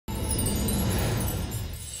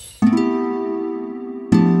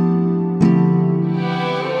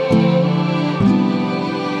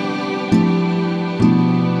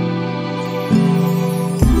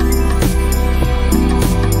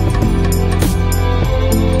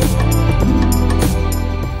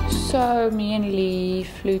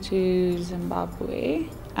flew to Zimbabwe.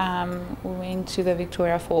 We went to the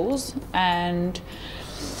Victoria Falls, and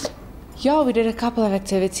yeah, we did a couple of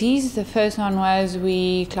activities. The first one was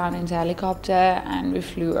we climbed into a helicopter and we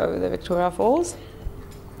flew over the Victoria Falls.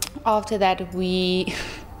 After that, we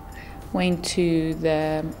went to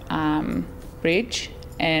the bridge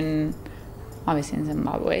obviously in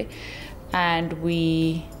Zimbabwe, and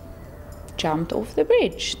we jumped off the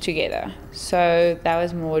bridge together. So that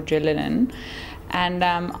was more adrenaline. And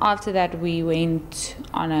after that, we went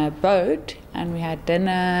on a boat and we had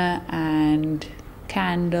dinner and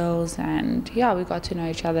candles, and yeah, we got to know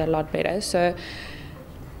each other a lot better. So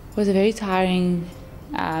it was a very tiring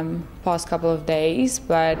past couple of days,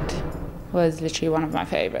 but was literally one of my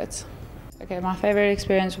favorites. Okay, my favorite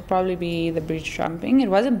experience would probably be the bridge jumping. It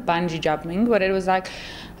wasn't bungee jumping, but it was like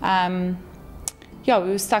yeah, we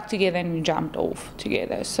were stuck together and we jumped off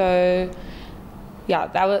together. So yeah,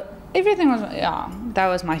 that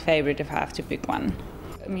was my favorite if I have to pick one.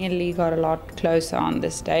 Me and Lee got a lot closer on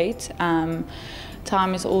this date.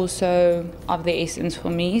 Time is also of the essence for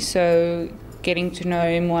me, so getting to know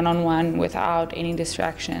him one-on-one without any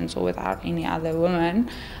distractions or without any other woman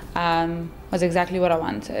was exactly what I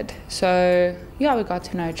wanted. So yeah, we got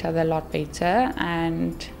to know each other a lot better,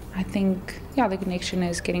 and I think yeah, the connection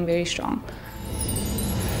is getting very strong.